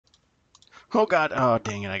Oh god, oh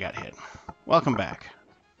dang it, I got hit. Welcome back.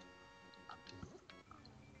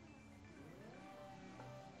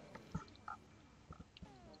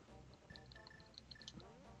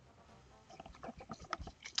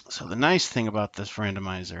 So the nice thing about this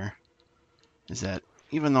randomizer is that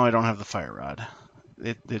even though I don't have the fire rod,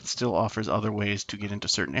 it still offers other ways to get into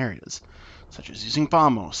certain areas, such as using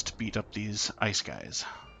bombos to beat up these ice guys.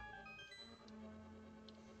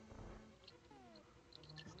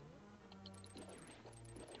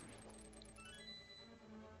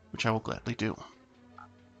 Which I will gladly do.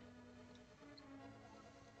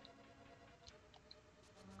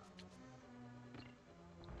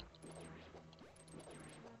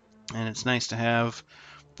 And it's nice to have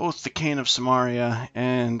both the Cane of Samaria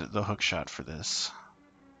and the hookshot for this.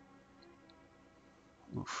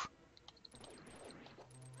 Oof.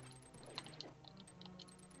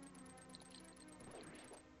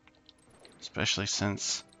 Especially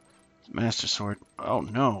since Master Sword, oh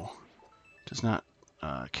no, does not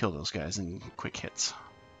kill those guys in quick hits.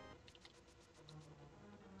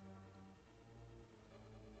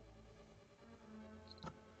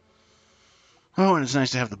 Oh, and it's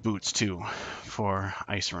nice to have the boots too for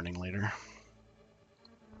ice running later.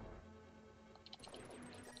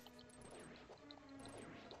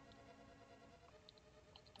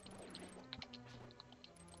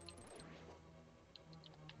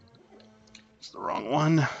 It's the wrong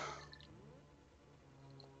one.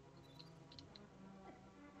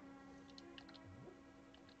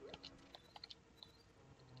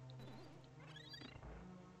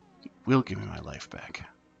 Will give me my life back.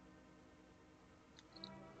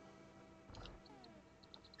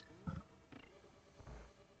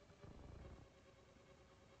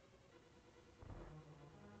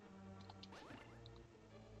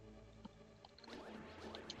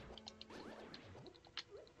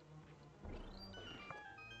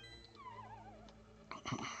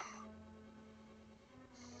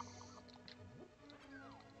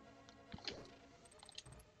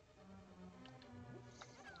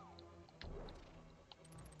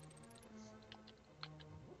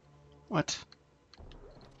 What?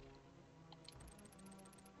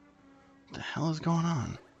 What the hell is going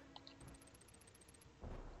on?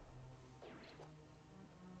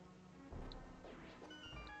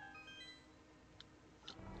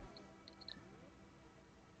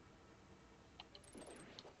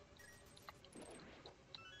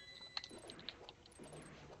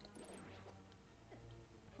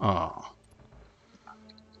 Oh.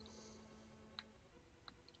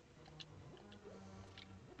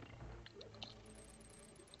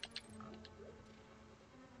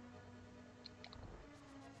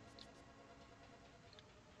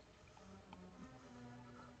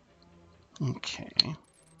 Okay.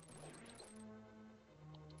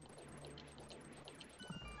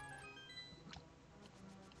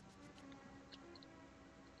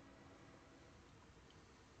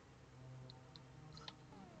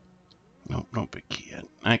 Nope, no big key yet.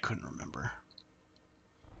 I couldn't remember.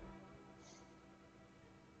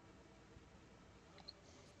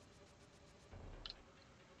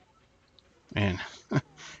 Man,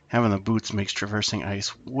 having the boots makes traversing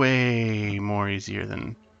ice way more easier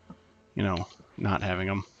than, you know, not having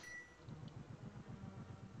them.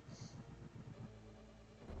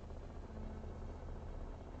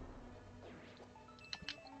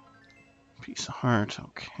 Piece of heart,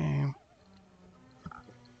 okay.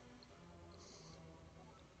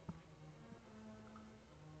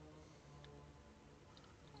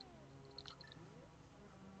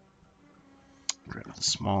 Grab the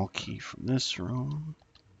small key from this room.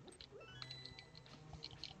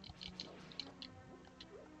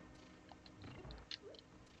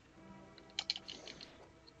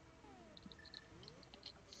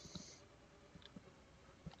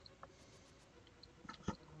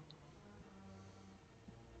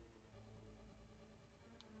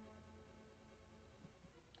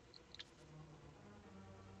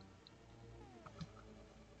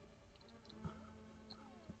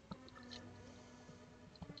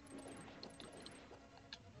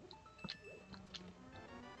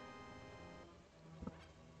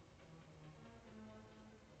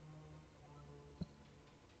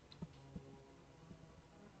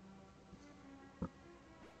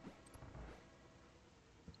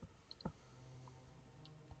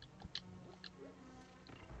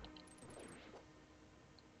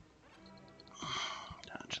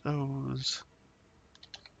 Dodge those.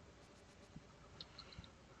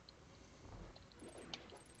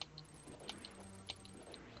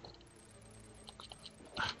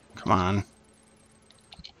 Come on.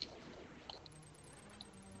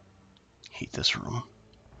 Hate this room.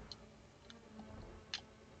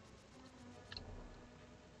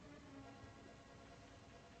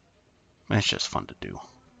 And it's just fun to do.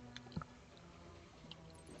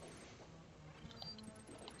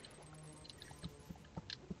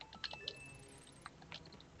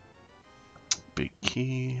 Big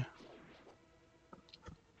key.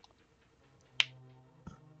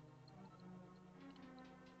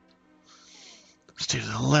 Stay to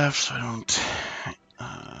the left so I don't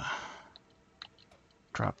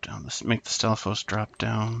drop down. This make the Stalfos drop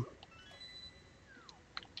down.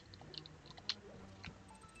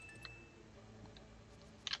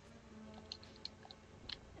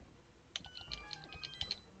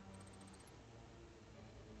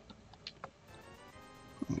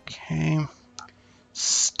 Okay.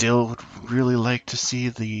 Still would really like to see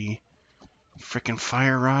the frickin'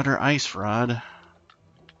 fire rod or ice rod.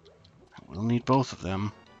 We'll need both of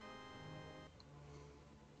them.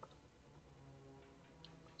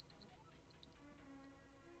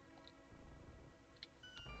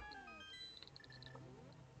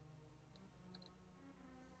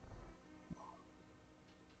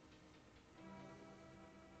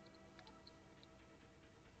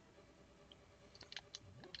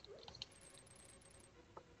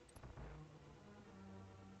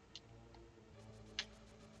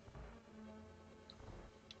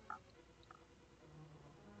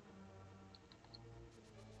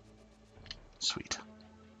 Sweet.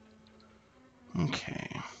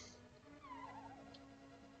 Okay.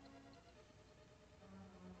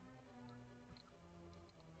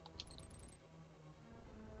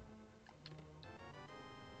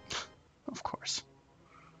 Of course.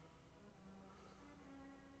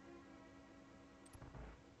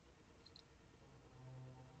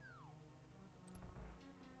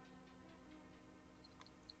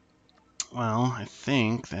 Well, I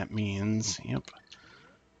think that means, yep,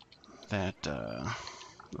 that the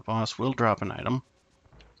boss will drop an item.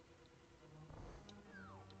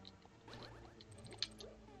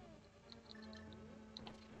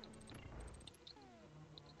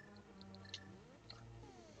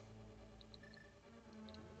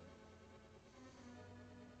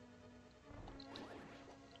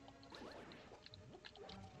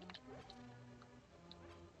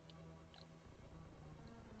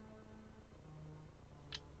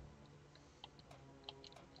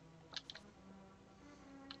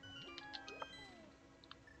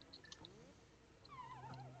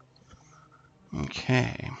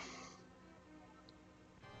 Okay.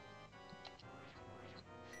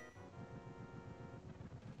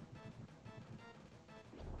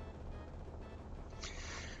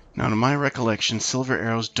 Now, to my recollection, silver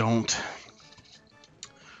arrows don't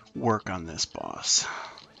work on this boss.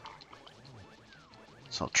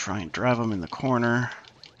 So I'll try and drive them in the corner.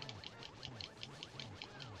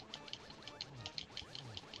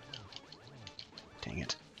 Dang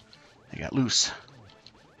it. They got loose.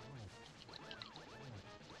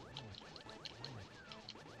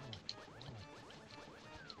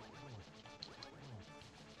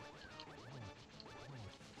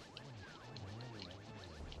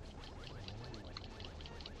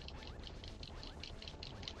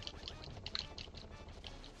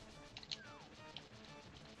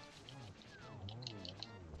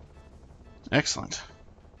 Excellent.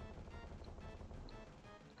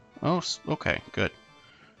 Oh, okay, good.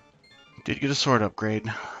 Did get a sword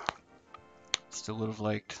upgrade. Still would have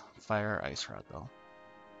liked fire ice rod though.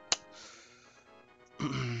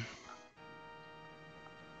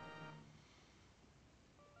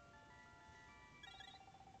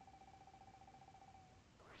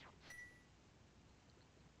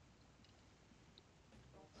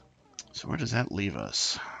 So where does that leave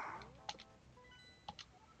us?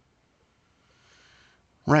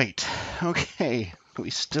 Right. Okay.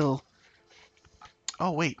 We still...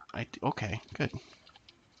 Oh, wait. Okay, good.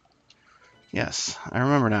 Yes, I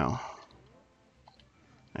remember now.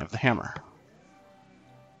 I have the hammer.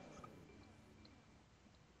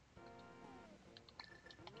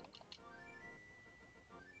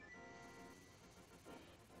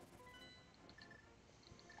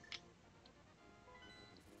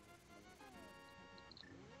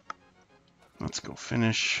 Let's go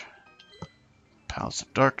finish Palace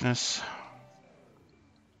of Darkness.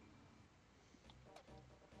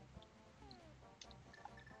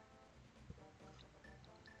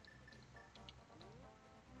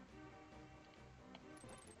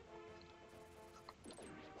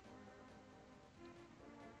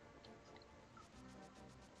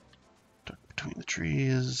 Duck between the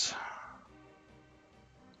trees.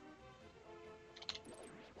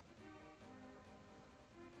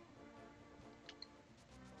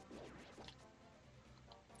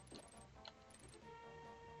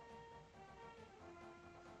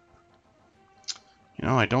 You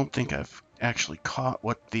know, I don't think I've actually caught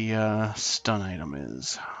what the stun item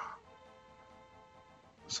is.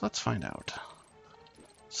 So let's find out.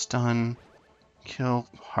 Stun, kill,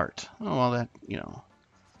 heart. Oh, well, that, you know,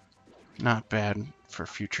 not bad for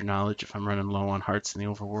future knowledge if I'm running low on hearts in the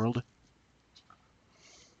overworld.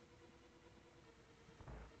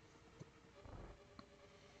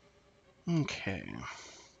 Okay.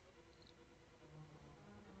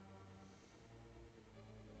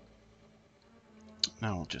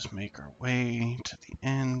 Now we'll just make our way to the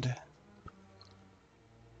end.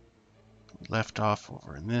 We left off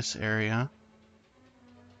over in this area.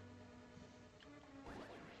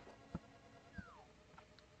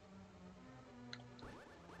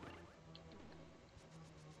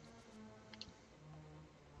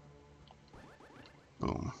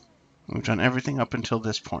 Boom. We've done everything up until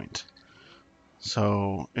this point.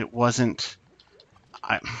 So it wasn't,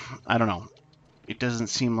 I don't know. It doesn't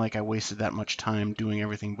seem like I wasted that much time doing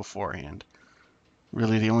everything beforehand.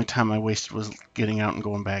 Really, the only time I wasted was getting out and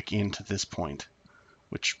going back into this point,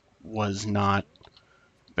 which was not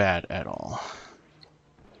bad at all.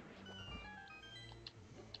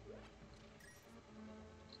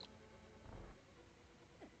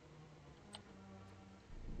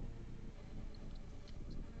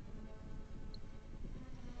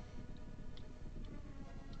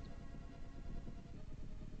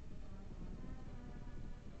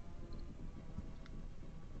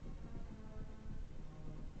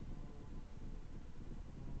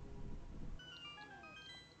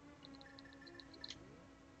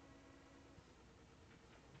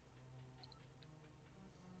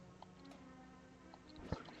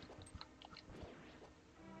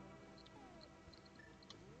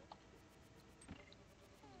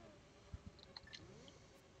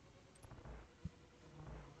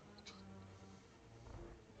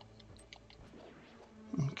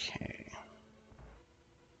 Okay.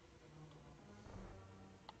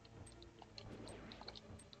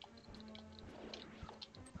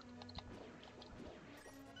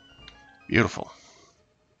 Beautiful.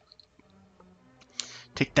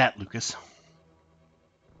 Take that, Lucas.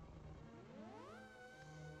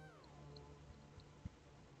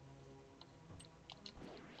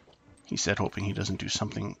 He said, hoping he doesn't do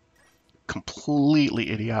something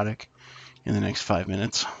completely idiotic in the next 5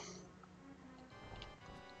 minutes.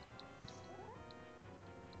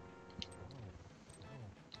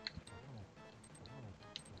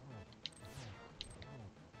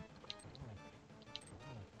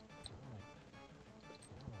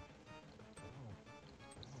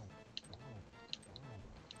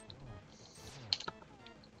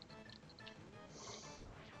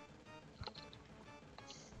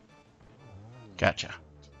 Gotcha.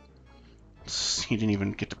 He didn't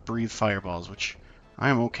even get to breathe fireballs, which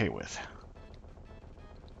I'm okay with.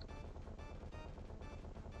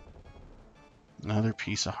 Another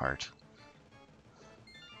piece of heart.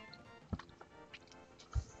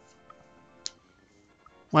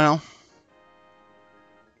 Well,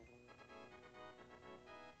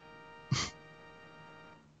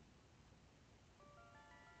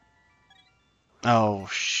 oh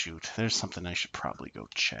shoot, there's something I should probably go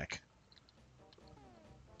check.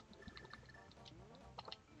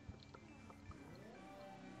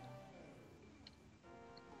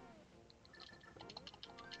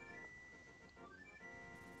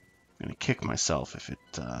 I'm gonna kick myself if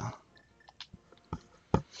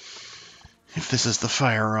this is the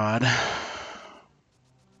fire rod.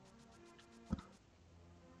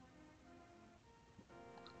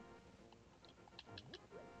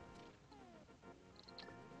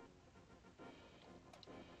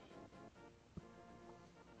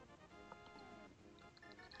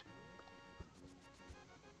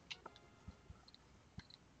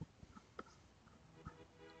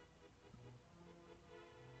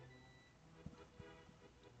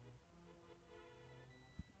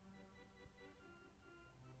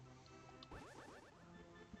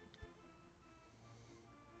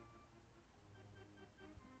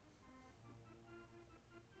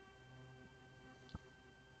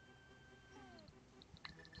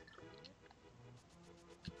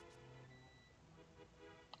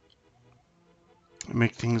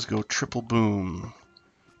 Make things go triple boom.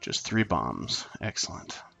 Just 3 bombs.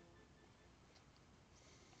 Excellent.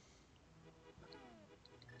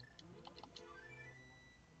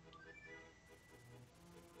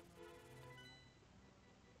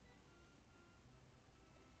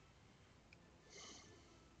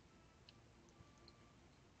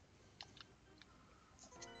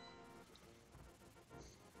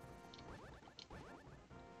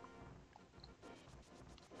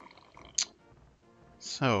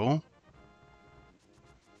 So,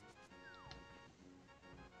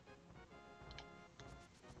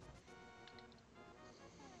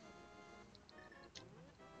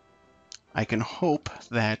 I can hope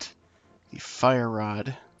that the fire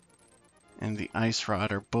rod and the ice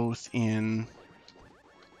rod are both in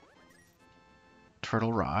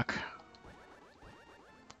Turtle Rock.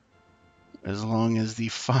 As long as the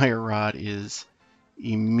fire rod is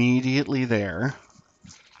immediately there.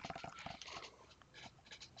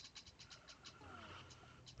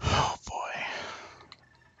 Oh boy.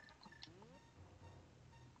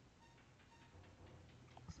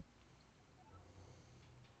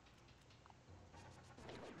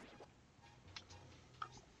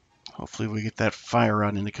 Hopefully we get that fire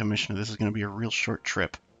rod into commission. This is going to be a real short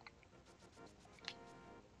trip.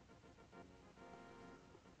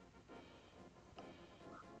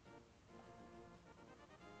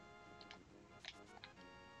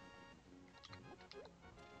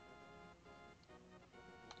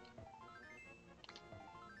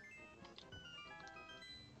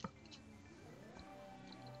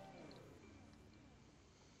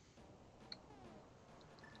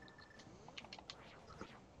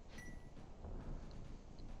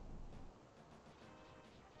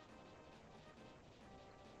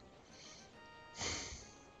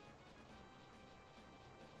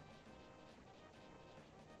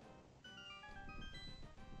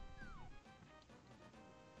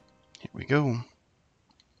 Here we go.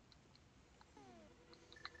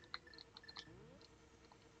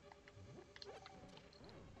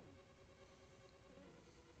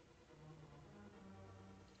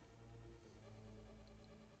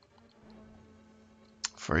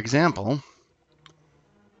 For example,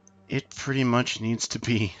 it pretty much needs to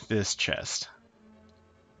be this chest.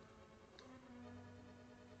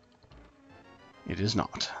 It is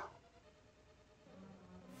not.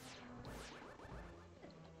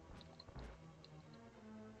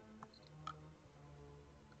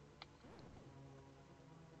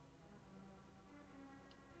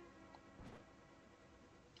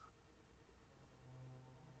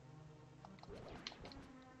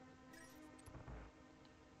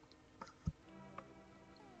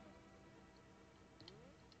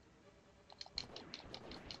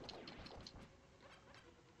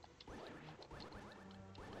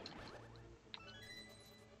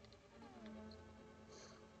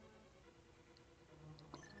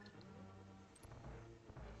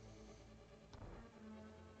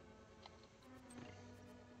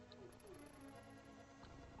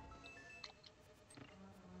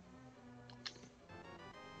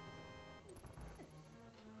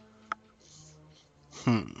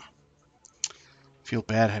 Feel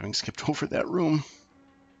bad having skipped over that room.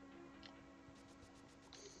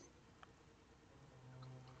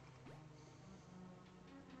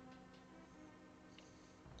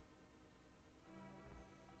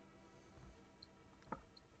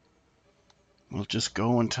 We'll just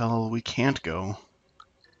go until we can't go.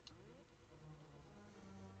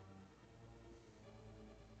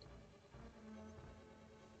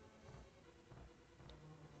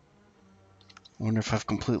 I wonder if I've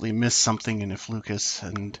completely missed something and if Lucas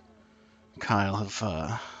and Kyle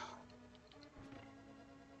have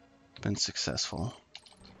been successful.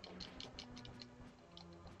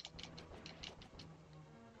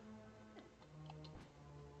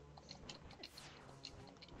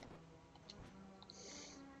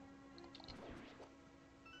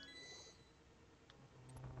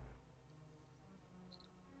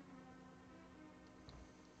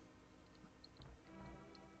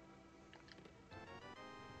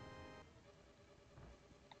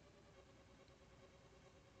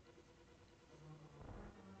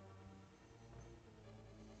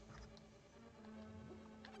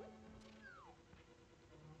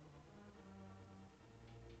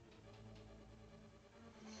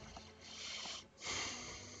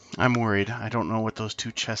 I'm worried. I don't know what those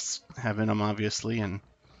two chests have in them, obviously, and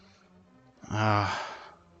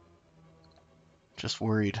just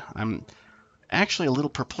worried. I'm actually a little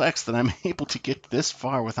perplexed that I'm able to get this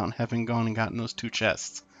far without having gone and gotten those two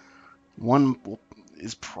chests. One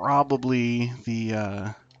is probably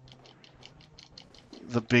the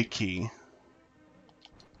big key.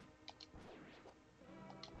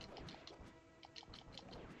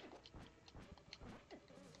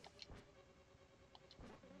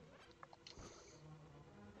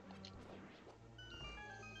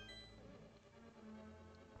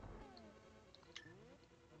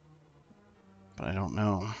 But I don't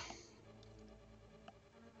know.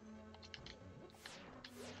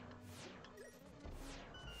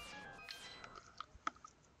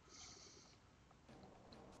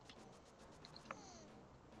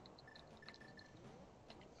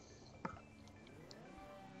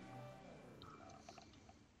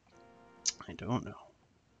 I don't know.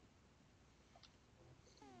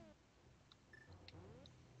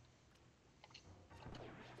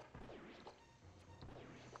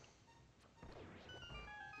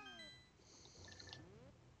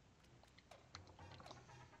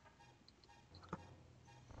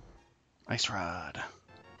 Ice rod.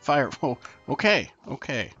 Fire. Oh, okay.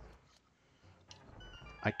 Okay.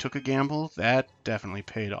 I took a gamble. That definitely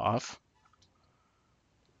paid off.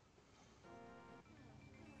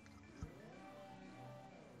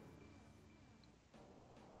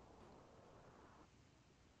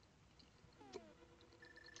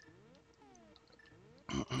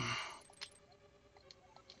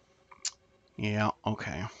 Yeah,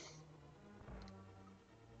 okay.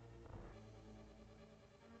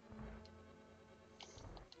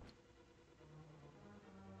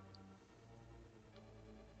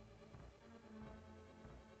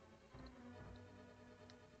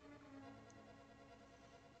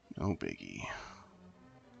 No biggie.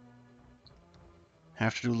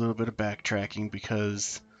 Have to do a little bit of backtracking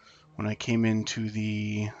because when I came into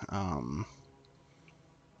the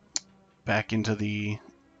back into the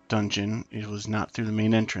dungeon, it was not through the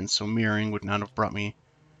main entrance, so mirroring would not have brought me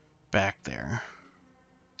back there.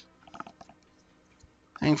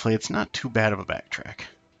 Thankfully, it's not too bad of a backtrack.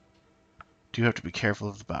 Do have to be careful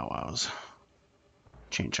of the bow wows.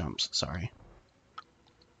 Chain jumps, sorry.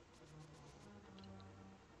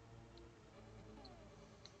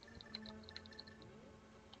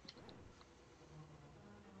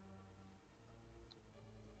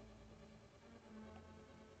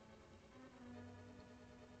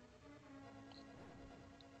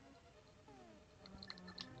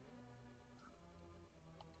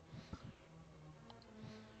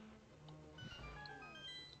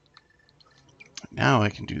 Now I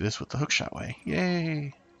can do this with the hookshot way.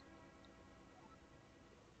 Yay!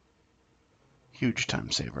 Huge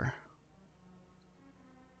time saver.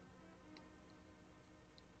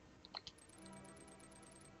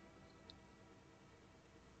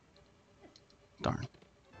 Darn.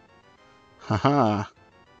 Haha.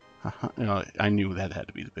 Haha. No, I knew that had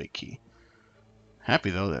to be the big key.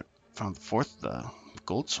 Happy though that found the fourth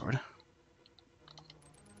gold sword.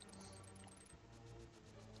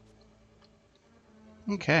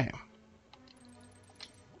 Okay.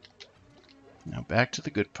 Now back to the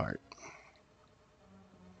good part.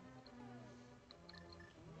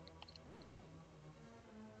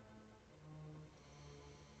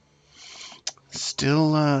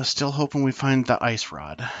 Still hoping we find the ice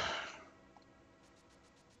rod.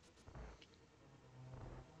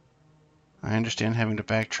 I understand having to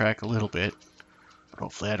backtrack a little bit, but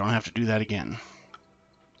hopefully I don't have to do that again.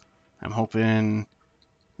 I'm hoping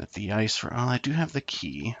that the ice rod... Well, I do have the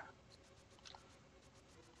key.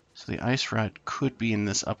 So the ice rod could be in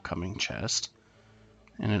this upcoming chest.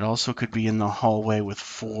 And it also could be in the hallway with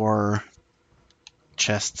 4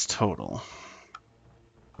 chests total.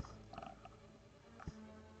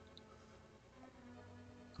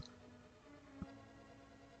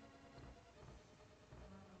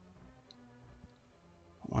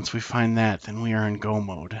 Once we find that, then we are in go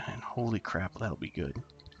mode. And holy crap, that'll be good.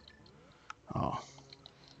 Oh.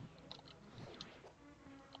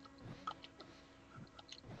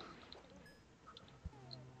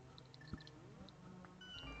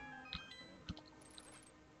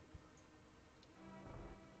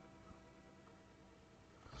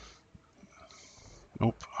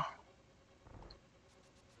 Nope.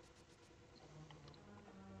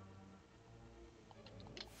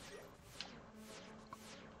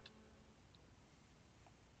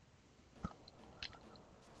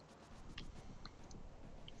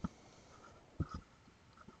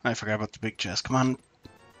 I forgot about the big chest. Come on.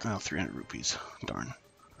 Oh, 300 rupees. Darn.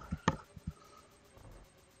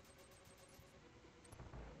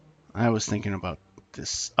 I was thinking about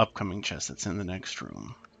this upcoming chest that's in the next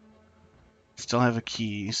room. Still have a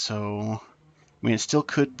key, so... I mean, it still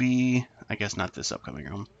could be... I guess not this upcoming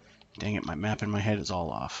room. Dang it, my map in my head is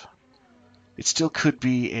all off. It still could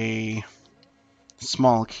be a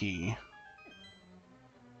small key.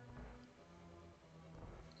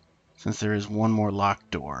 Since there is one more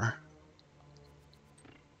locked door.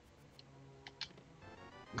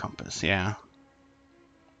 Compass, yeah.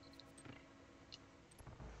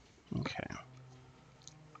 Okay.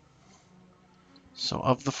 So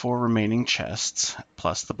of the 4 remaining chests,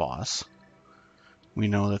 plus the boss, we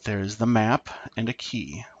know that there's the map and a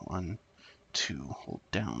key. 1, 2, hold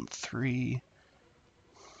down 3.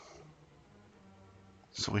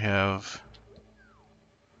 So we have...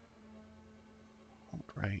 Hold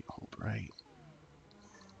right, hold right.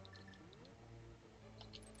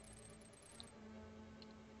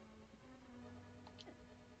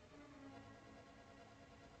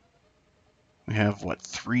 We have, what,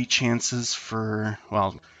 3 chances for...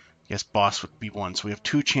 Well, I guess boss would be 1. So we have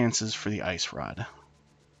 2 chances for the ice rod.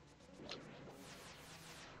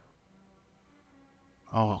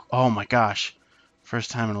 Oh my gosh.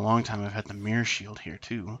 First time in a long time I've had the mirror shield here,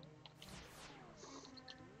 too.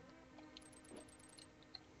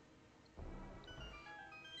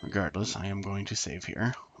 Regardless, I am going to save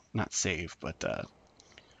here. Not save, but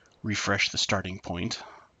refresh the starting point.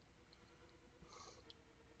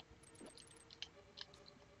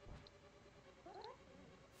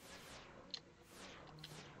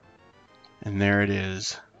 And there it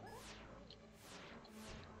is.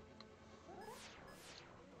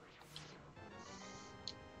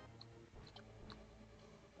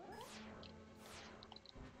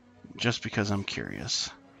 Just because I'm curious.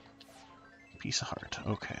 Piece of heart.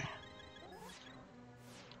 Okay.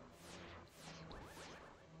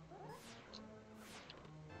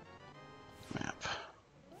 Map.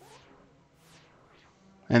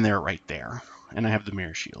 And they're right there. And I have the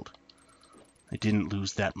mirror shield. I didn't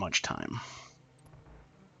lose that much time.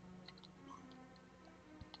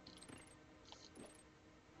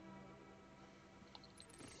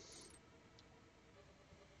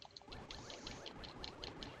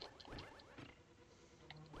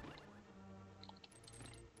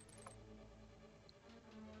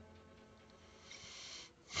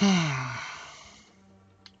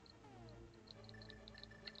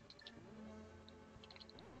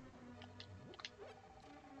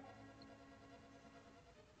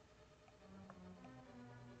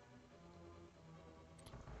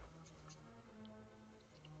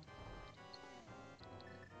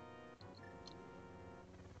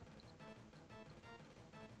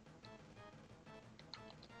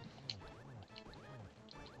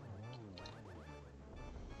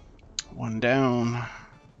 One down.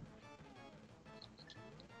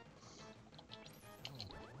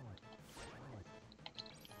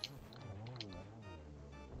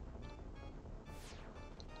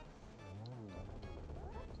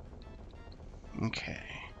 Okay.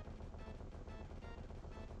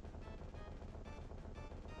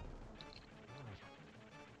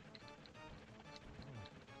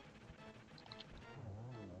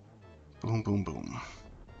 Boom, boom, boom.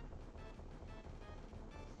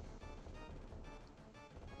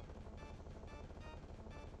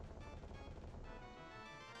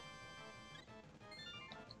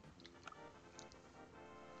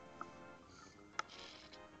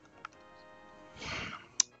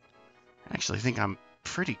 Actually, I think I'm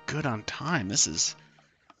pretty good on time. This is...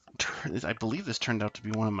 I believe this turned out to be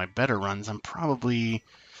one of my better runs. I'm probably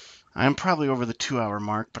over the 2-hour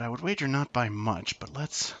mark, but I would wager not by much. But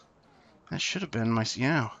let's... That should have been my...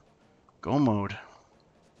 Yeah. Go mode.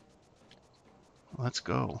 Let's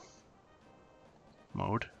go.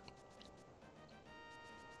 Mode.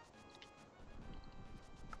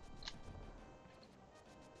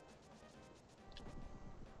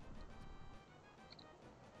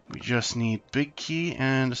 We just need big key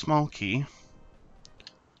and a small key.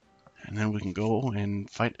 And then we can go and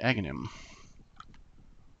fight Aghanim.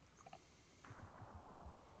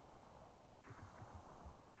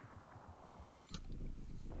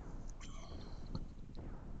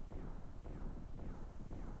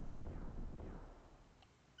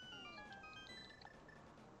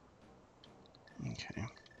 Okay.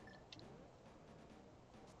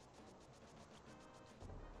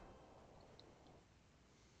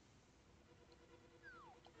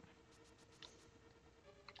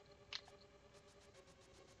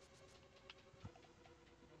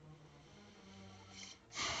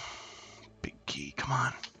 Big key, come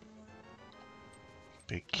on.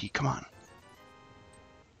 Big key, come on.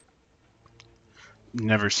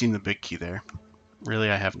 Never seen the big key there. Really,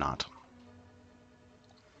 I have not.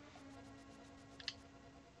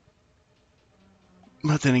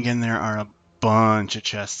 But then again, there are a bunch of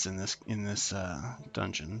chests in this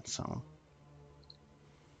dungeon, so...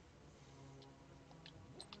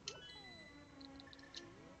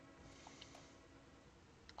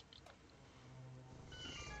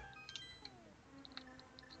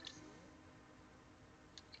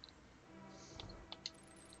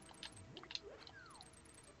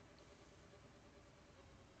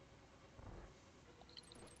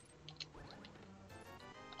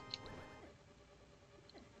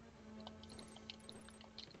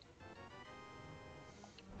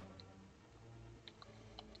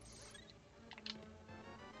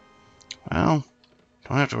 Well,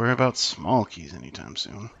 don't have to worry about small keys anytime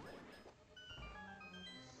soon.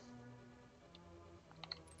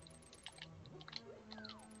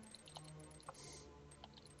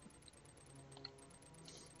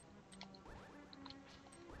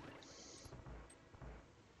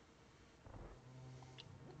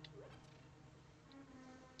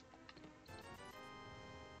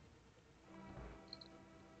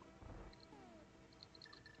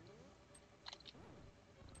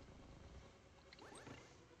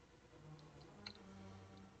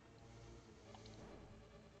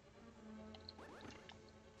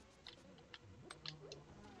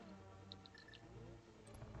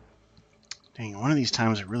 Dang, one of these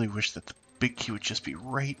times I really wish that the big key would just be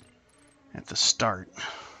right at the start.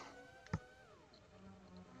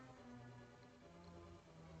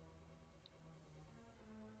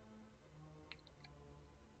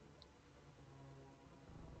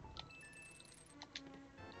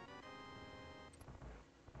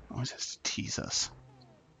 Always has to tease us.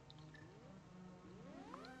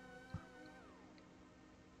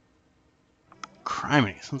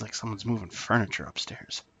 Criminy, sounds like someone's moving furniture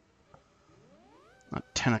upstairs. Not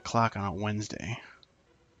 10 o'clock on a Wednesday.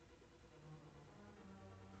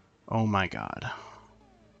 Oh my god.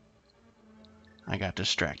 I got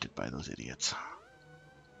distracted by those idiots.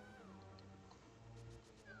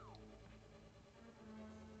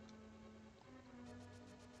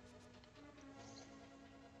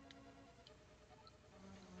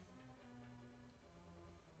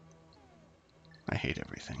 I hate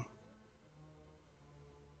everything.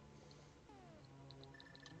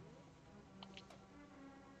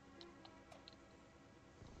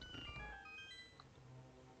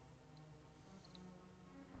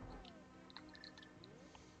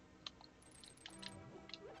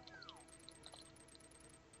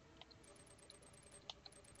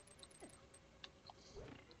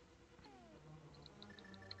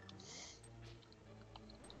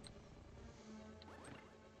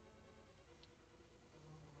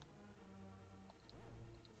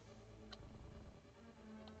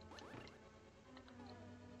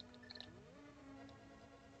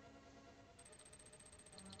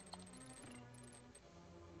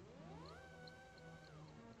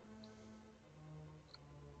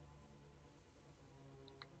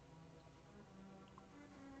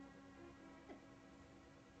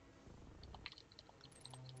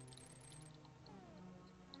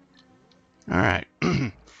 Alright.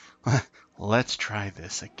 Let's try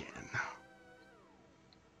this again.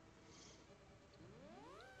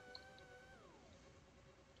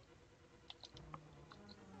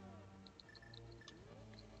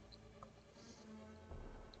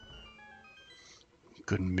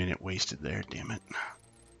 Good minute wasted there, damn it.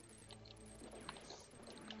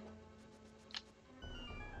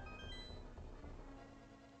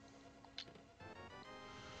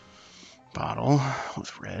 Bottle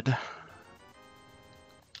with red.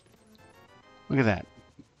 Look at that.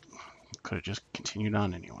 Could have just continued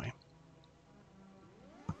on anyway.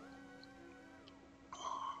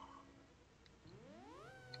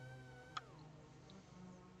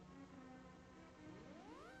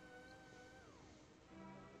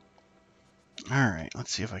 Alright,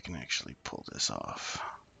 let's see if I can actually pull this off.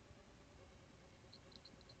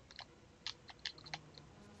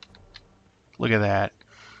 Look at that.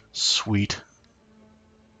 Sweet.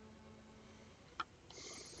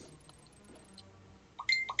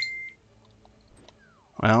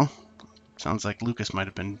 Well, sounds like Lucas might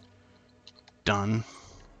have been done.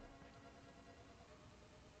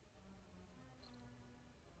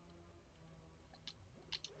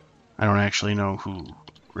 I don't actually know who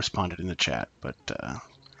responded in the chat, but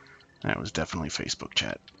that was definitely Facebook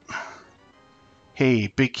chat. Hey,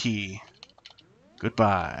 Big Key.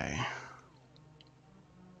 Goodbye.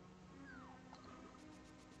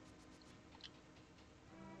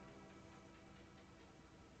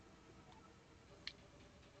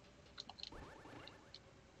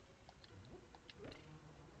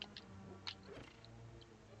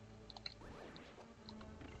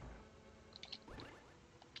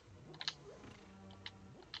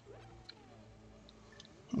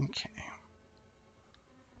 Okay.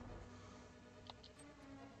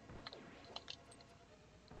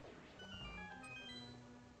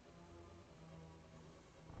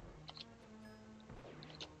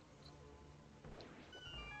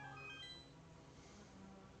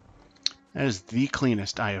 That is the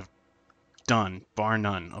cleanest I have done, bar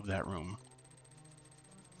none, of that room.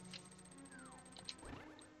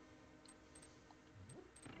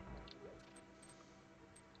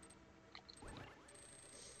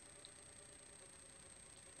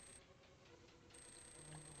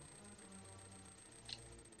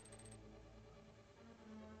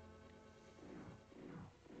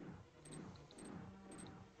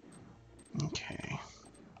 Okay.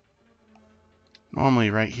 Normally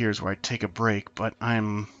right here is where I take a break, but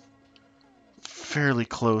I'm fairly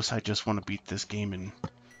close. I just want to beat this game and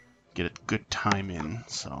get a good time in,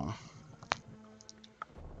 so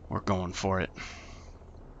we're going for it.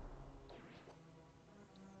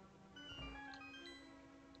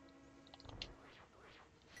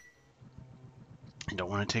 I don't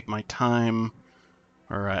want to take my time,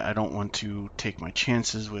 or I don't want to take my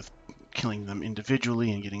chances with killing them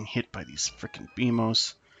individually and getting hit by these frickin'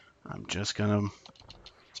 BMOs. I'm just gonna,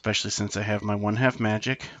 especially since I have my 1/2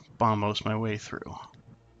 magic, bombos my way through.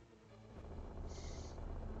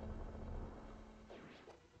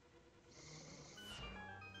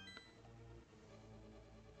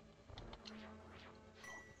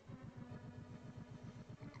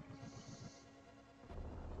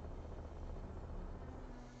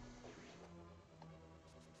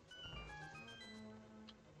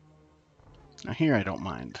 Now here I don't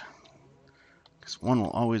mind, because one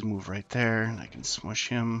will always move right there, and I can smush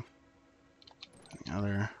him. The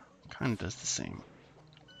other kind of does the same.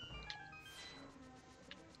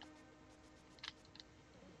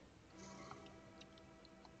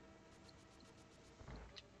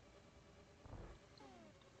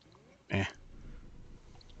 Eh.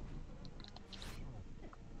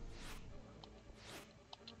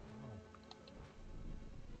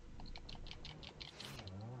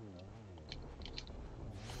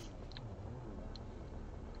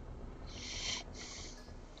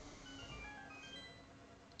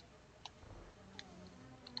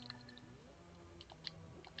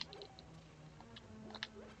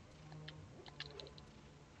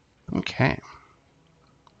 Okay.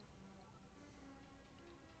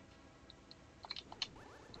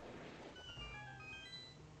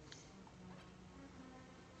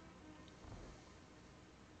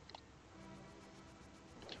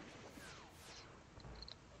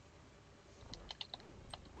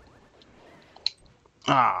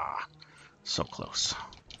 Ah, so close.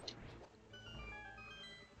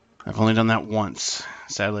 I've only done that once.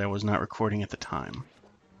 Sadly, I was not recording at the time.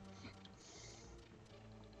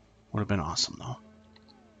 Would have been awesome, though.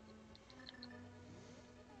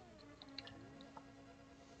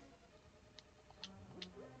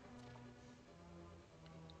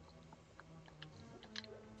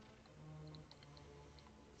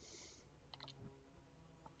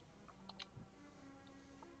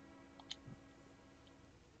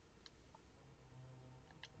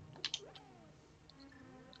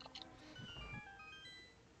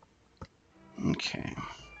 Okay.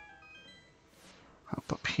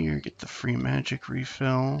 Hop up here, get the free magic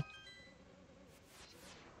refill.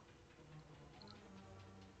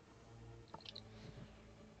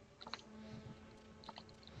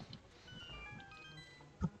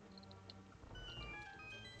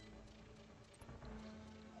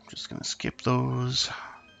 Just gonna skip those.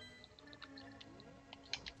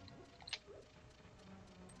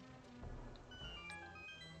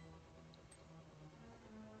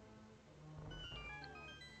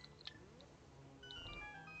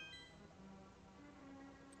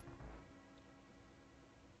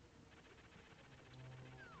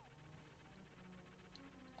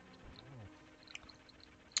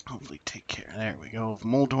 Hopefully take care. There we go. Of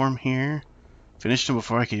Moldorm here. Finished him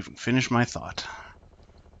before I could even finish my thought.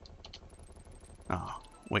 Oh,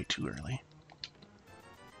 way too early.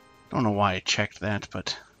 Don't know why I checked that,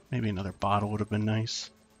 but maybe another bottle would have been nice.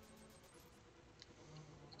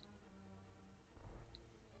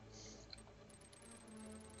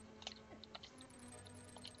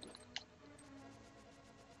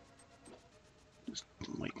 Just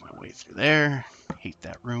make my way through there. Hate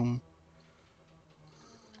that room.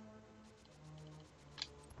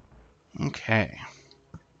 Okay.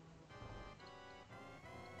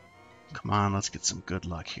 Come on, let's get some good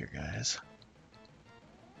luck here, guys.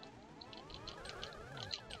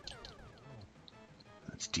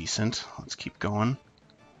 That's decent. Let's keep going.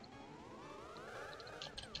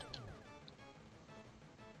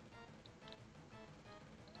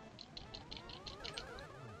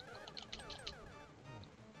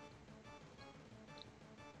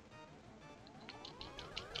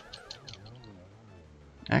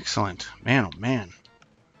 Excellent. Man, oh man.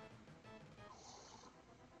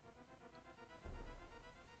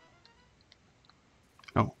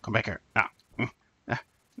 Oh, come back here. Ah. Ah.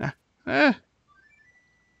 Ah. Ah.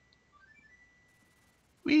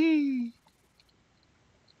 Whee!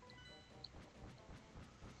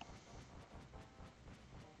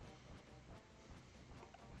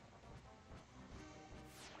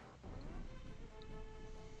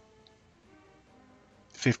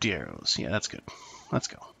 $50 arrows. Yeah, that's good. Let's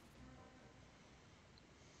go.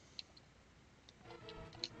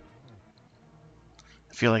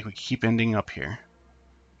 I feel like we keep ending up here.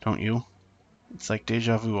 Don't you? It's like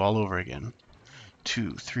deja vu all over again.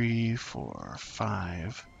 2, 3, 4,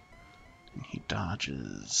 5. And he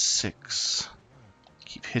dodges 6.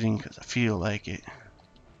 Keep hitting because I feel like it.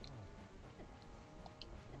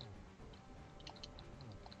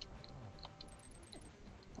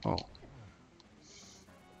 Oh.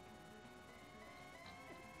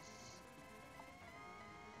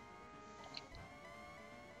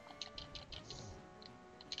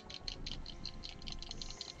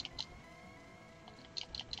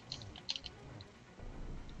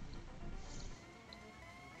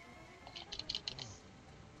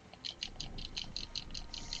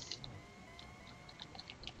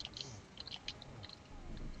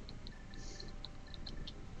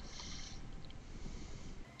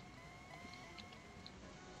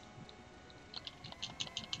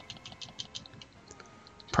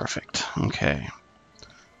 Okay.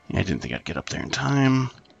 Yeah, I didn't think I'd get up there in time.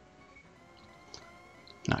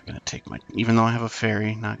 Not gonna take my... Even though I have a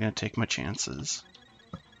fairy, not gonna take my chances.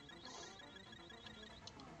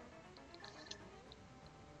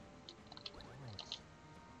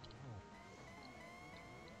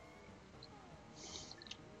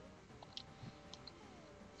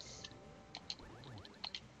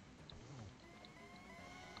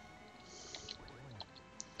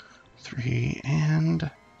 Three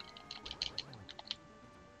and...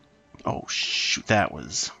 Oh, shoot, that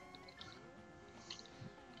was...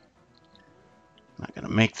 Not gonna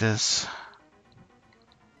make this.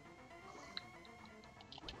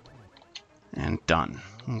 And done.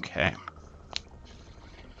 Okay.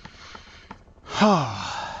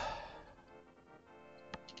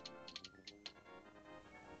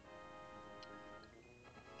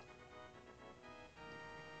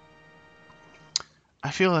 I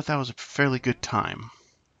feel that that was a fairly good time.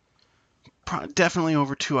 Definitely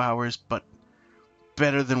over 2 hours, but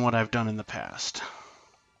better than what I've done in the past.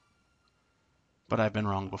 But I've been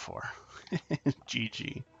wrong before.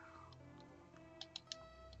 GG.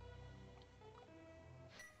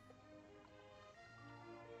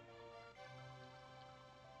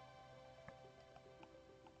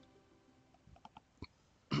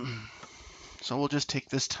 So we'll just take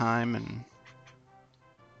this time and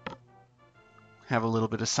have a little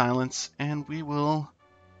bit of silence, and we will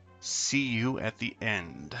see you at the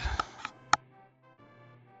end.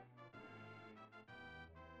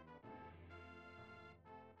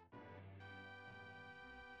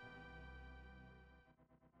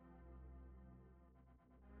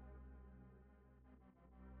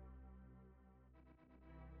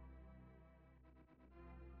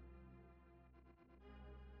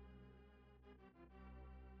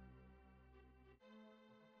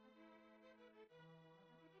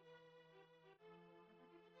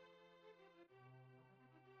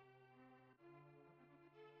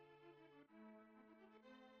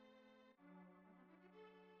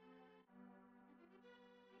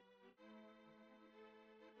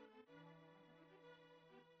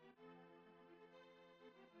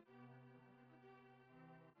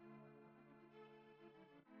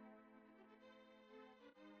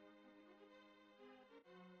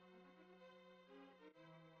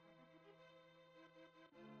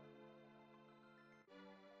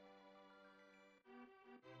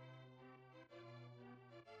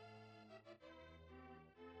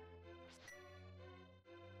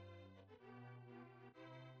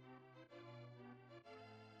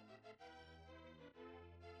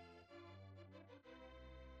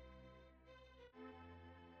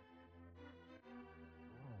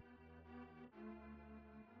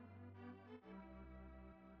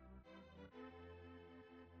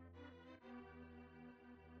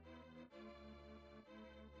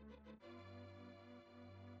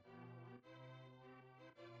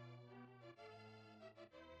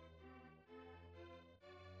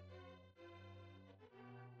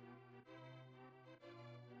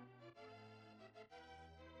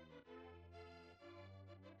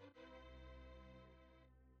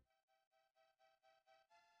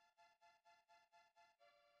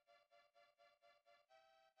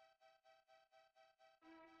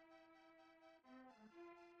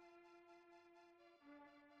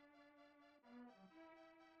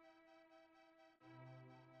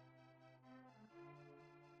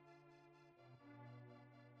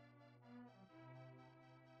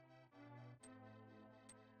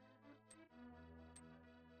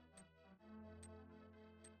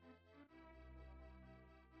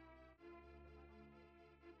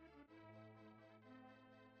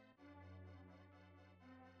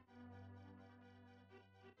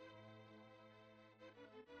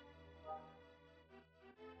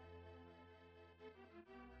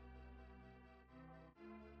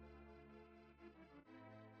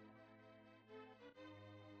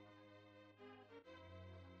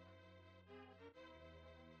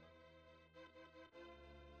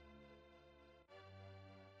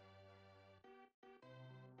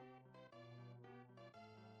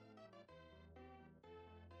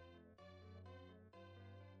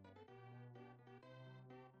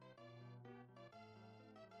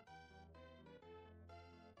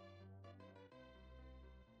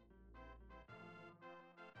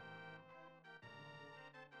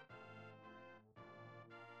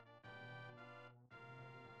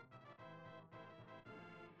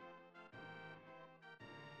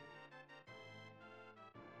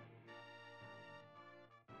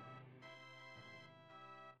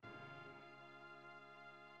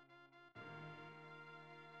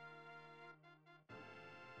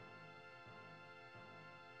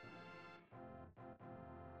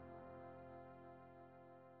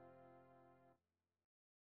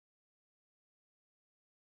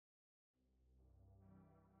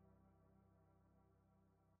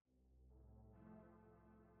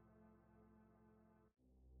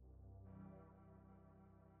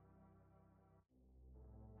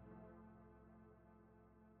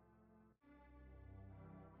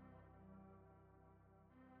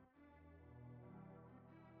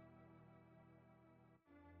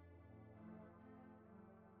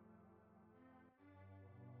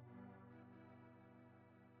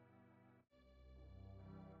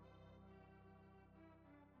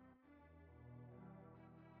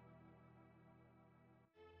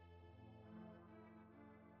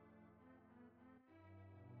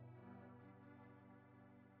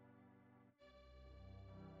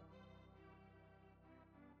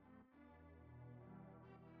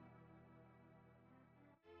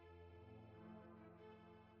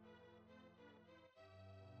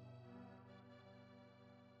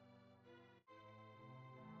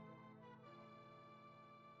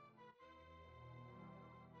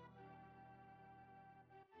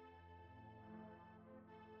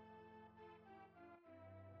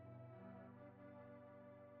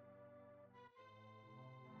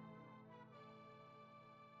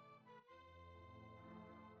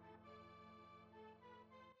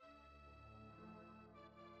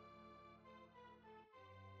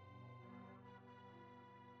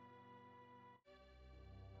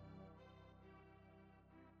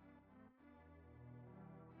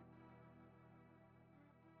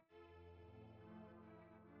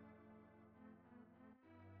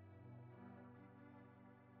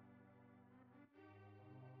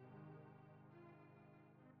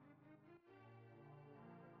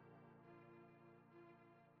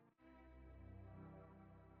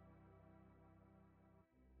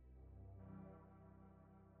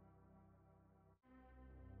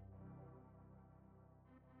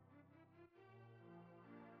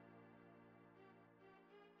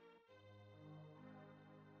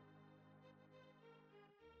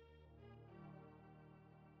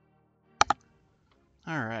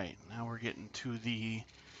 Alright, now we're getting to the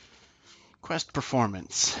quest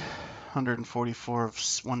performance. 144 of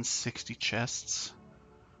 160 chests.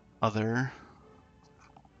 Other.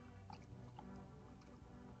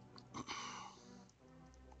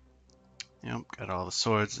 Yep, got all the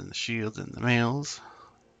swords and the shields and the mails.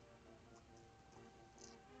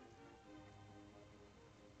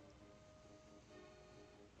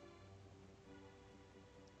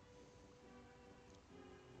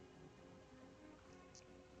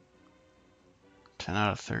 Ten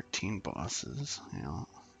out of 13 bosses. Yeah.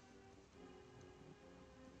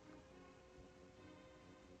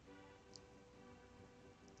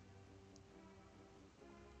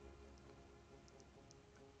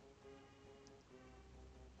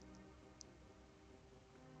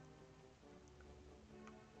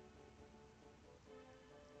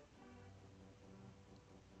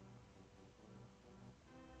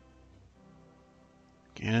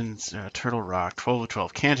 Again, it's, Turtle Rock, 12 of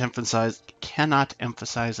 12. Cannot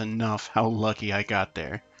emphasize enough how lucky I got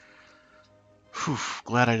there. Whew,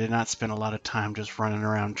 glad I did not spend a lot of time just running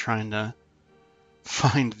around trying to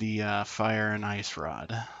find the fire and ice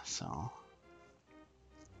rod. So,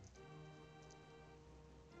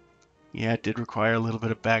 yeah, it did require a little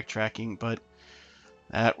bit of backtracking, but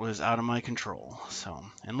that was out of my control. So,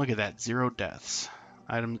 and look at that, 0 deaths.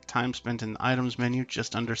 Item time spent in the items menu,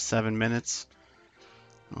 just under 7 minutes.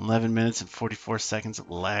 11 minutes and 44 seconds of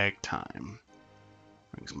lag time.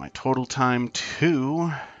 Brings my total time to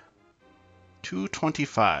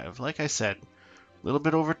 2:25. Like I said, a little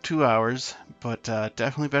bit over 2 hours, but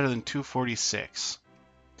definitely better than 2:46.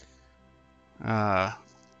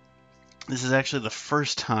 This is actually the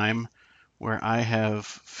first time where I have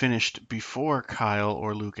finished before Kyle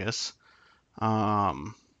or Lucas.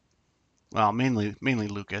 Well, mainly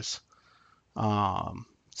Lucas.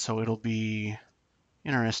 So it'll be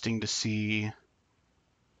interesting to see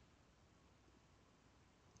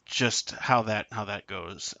just how that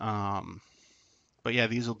goes. But yeah,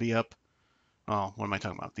 these will be up. Well, what am I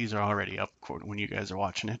talking about? These are already up when you guys are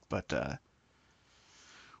watching it, but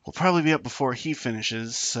will probably be up before he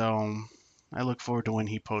finishes. So I look forward to when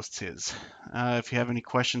he posts his. If you have any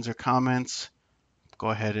questions or comments, go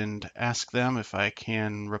ahead and ask them. If I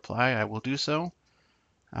can reply, I will do so.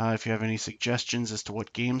 If you have any suggestions as to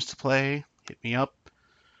what games to play, hit me up.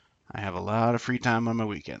 I have a lot of free time on my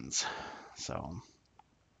weekends. So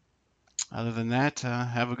other than that,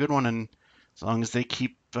 have a good one, and as long as they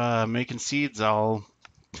keep making seeds, I'll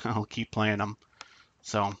keep playing them.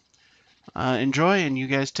 So enjoy, and you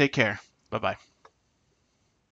guys take care. Bye bye.